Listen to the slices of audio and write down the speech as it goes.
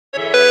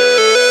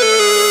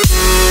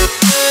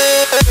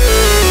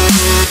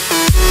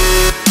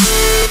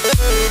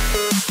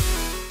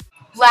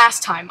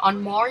Last time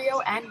on Mario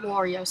and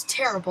Wario's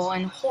terrible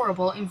and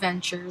horrible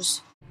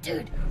adventures.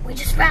 Dude, we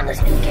just found this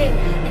new game.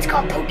 It's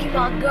called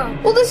Pokemon Go.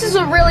 Well, this is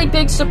a really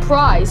big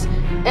surprise.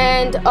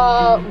 And,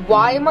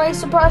 why am I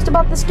surprised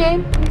about this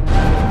game?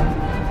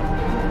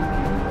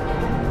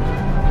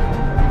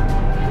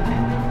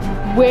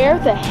 Where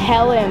the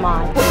hell am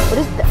I? What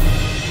is that?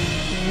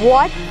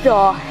 What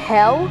the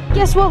hell?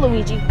 Guess what,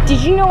 Luigi?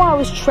 Did you know I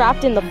was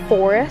trapped in the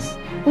forest?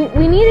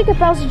 We need to get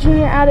Bowser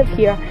Jr. out of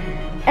here.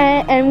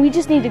 And we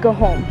just need to go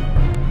home.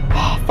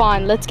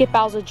 Fine, let's get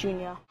Bowser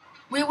Jr.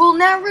 We will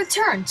now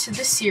return to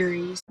the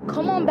series.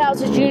 Come on,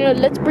 Bowser Jr.,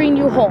 let's bring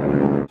you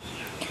home.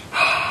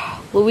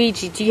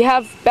 Luigi, do you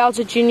have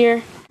Bowser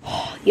Jr.?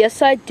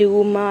 Yes, I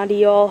do,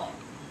 Mario.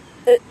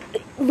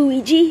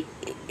 Luigi,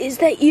 is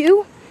that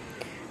you?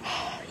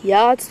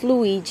 Yeah, it's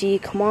Luigi.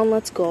 Come on,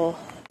 let's go.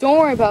 Don't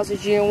worry, Bowser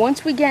Jr.,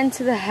 once we get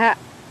into the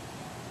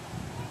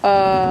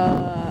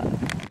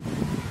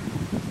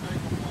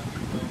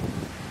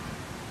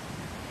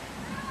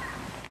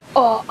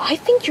I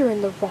think you're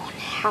in the wrong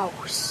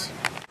house.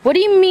 What do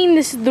you mean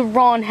this is the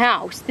wrong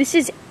house? This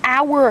is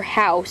our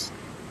house.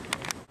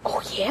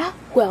 Oh yeah?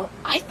 Well,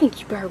 I think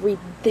you better read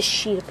this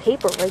sheet of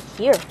paper right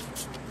here.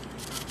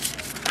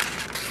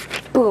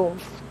 Boom.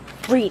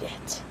 Read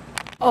it.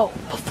 Oh,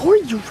 before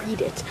you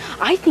read it,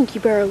 I think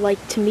you better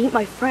like to meet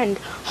my friend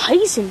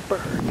Heisenberg.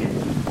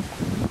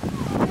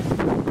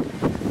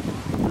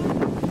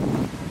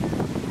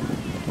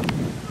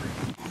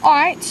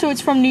 Alright, so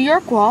it's from New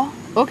York law.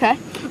 Okay.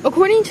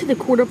 According to the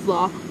court of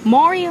law,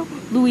 Mario,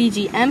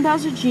 Luigi, and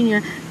Bowser Jr.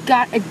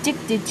 got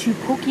addicted to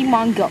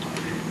Pokemon Go.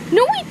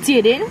 No, we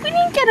didn't. We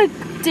didn't get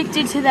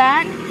addicted to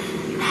that.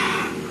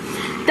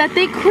 That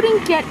they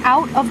couldn't get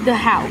out of the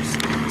house.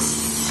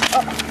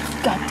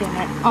 God damn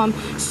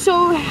it.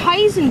 So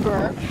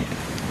Heisenberg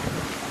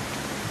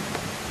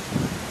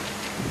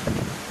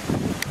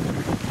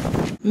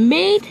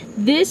made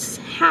this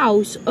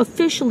house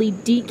officially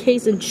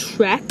DK's and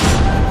Shrek.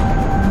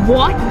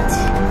 What?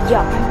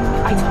 Yeah,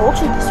 I told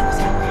you this was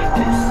our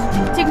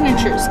house.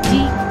 Signatures: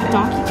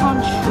 Donkey Kong,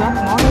 Shrek,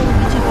 Mario,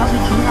 Luigi,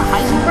 Bowser Jr.,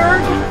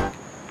 Heisenberg.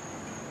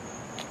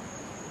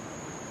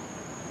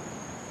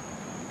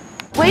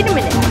 Wait a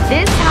minute,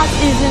 this house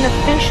isn't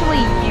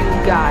officially you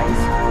guys.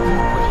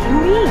 What do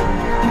you mean?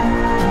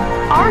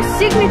 Our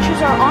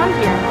signatures are on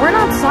here. We're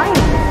not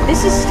signing it.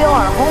 This is still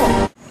our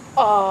home.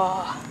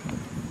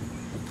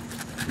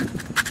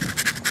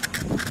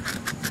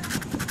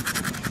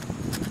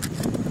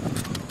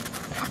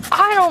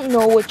 I don't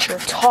know what you're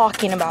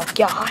talking about,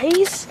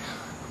 guys.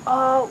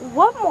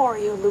 What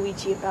Mario,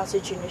 Luigi, and Bowser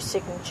Jr.'s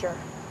signature?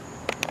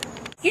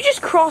 You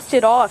just crossed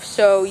it off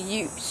so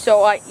you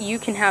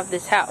can have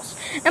this house.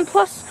 And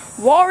plus,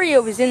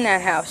 Wario is in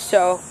that house,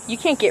 so you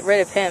can't get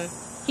rid of him.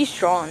 He's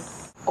drawn.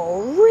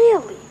 Oh,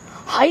 really?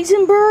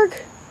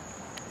 Heisenberg?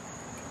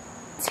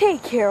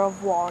 Take care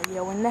of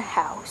Wario in the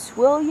house,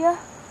 will ya?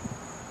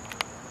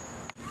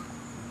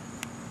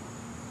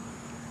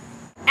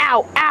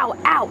 Ow, ow,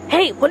 ow.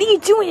 Hey, what are you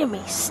doing to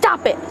me?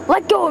 Stop it.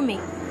 Let go of me.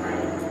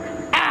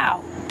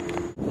 Ow.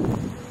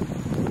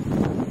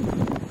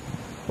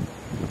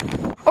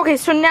 Okay,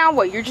 so now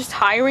what? You're just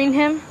hiring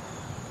him?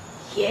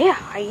 Yeah,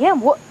 I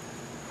am. What?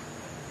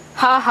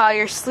 Haha,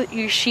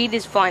 your sheet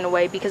is flying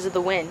away because of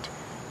the wind.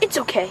 It's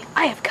okay.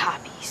 I have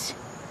copies.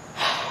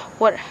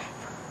 What?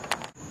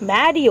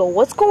 Mario,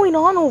 what's going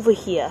on over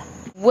here?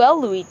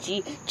 Well,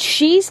 Luigi,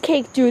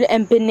 Cheesecake Dude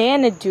and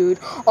Banana Dude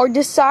are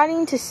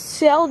deciding to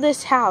sell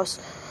this house,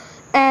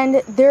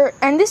 and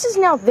this is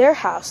now their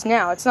house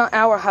now. It's not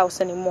our house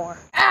anymore.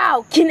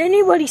 Ow! Can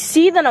anybody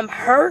see that I'm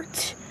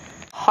hurt?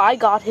 I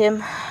got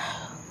him.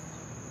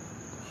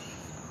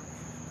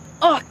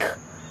 Ugh!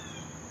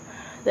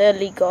 There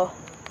we go.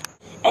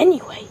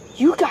 Anyway,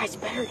 you guys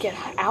better get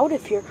out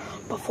of here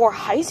before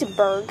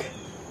Heisenberg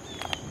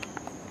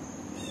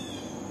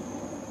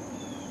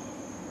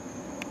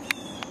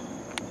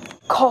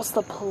calls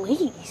the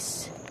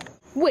police.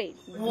 Wait,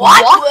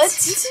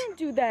 what? You didn't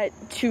do that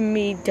to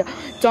me,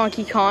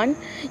 Donkey Kong.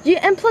 Yeah,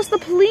 and plus the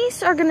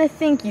police are gonna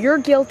think you're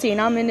guilty and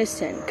I'm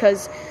innocent,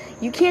 because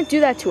you can't do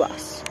that to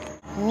us.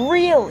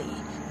 Really?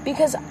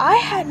 Because I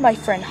had my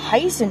friend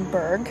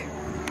Heisenberg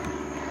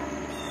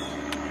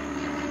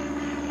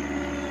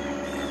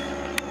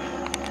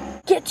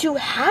get to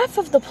half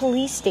of the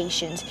police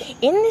stations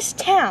in this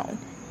town,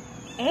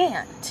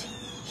 and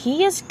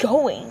he is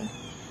going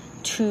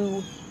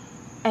to...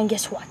 And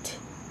guess what?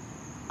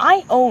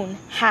 I own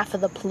half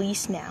of the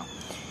police now.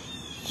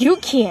 You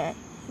can't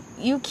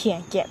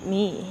get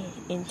me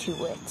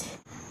into it.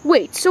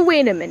 Wait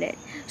a minute.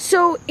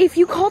 So if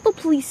you call the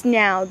police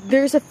now,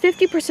 there's a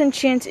 50%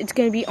 chance it's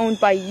going to be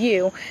owned by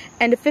you,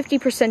 and a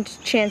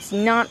 50% chance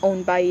not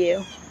owned by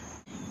you.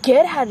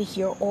 Get out of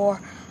here, or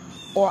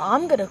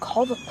I'm going to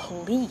call the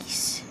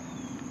police.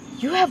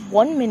 You have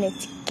 1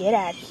 minute to get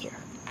out of here.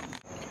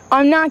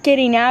 I'm not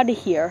getting out of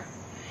here.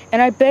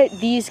 And I bet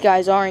these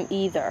guys aren't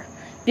either.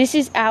 This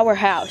is our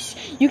house.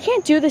 You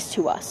can't do this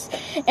to us.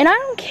 And I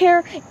don't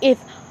care if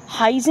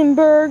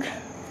Heisenberg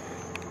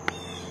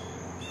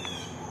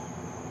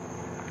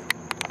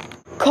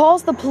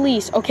calls the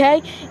police,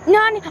 okay?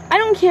 I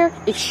don't care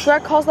if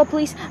Shrek calls the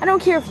police. I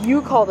don't care if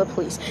you call the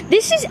police.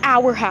 This is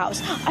our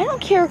house. I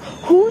don't care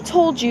who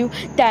told you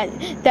that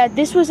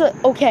this was a...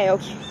 Okay?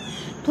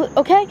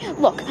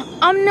 Look,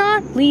 I'm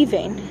not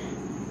leaving.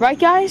 Right,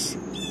 guys?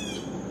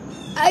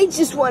 I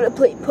just want to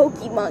play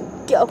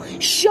Pokemon Go.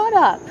 Shut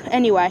up.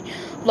 Anyway,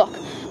 look,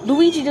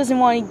 Luigi doesn't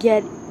want to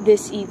get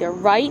this either,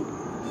 right?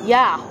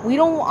 Yeah,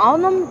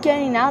 I'm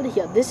getting out of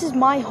here. This is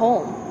my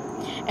home.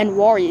 And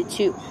Wario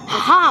too.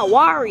 Haha,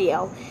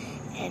 Wario.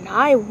 And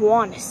I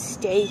want to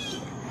stay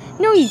here.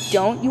 No, you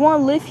don't. You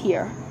want to live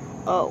here.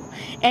 Oh.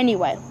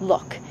 Anyway,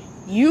 look.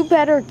 You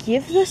better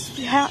give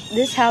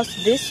this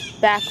house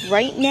back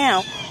right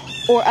now,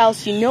 or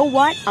else you know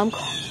what?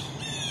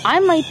 I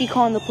might be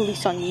calling the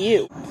police on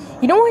you.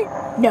 You know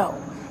what? No.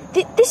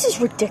 This is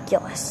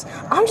ridiculous.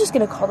 I'm just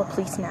gonna call the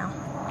police now.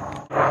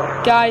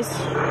 Guys,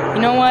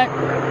 you know what?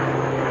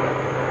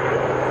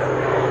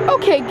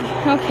 Okay,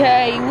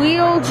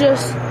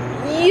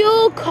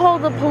 you'll call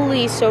the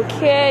police,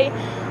 okay?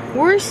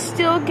 We're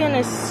still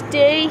gonna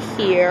stay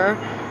here,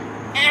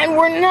 and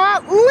we're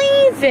not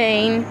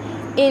leaving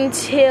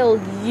until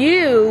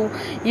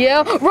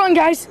run,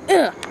 guys!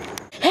 Ugh.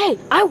 Hey,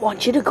 I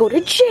want you to go to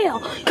jail.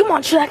 Come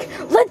on, Shrek,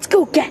 let's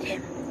go get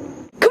him.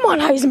 Come on,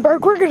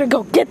 Heisenberg, we're gonna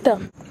go get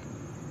them.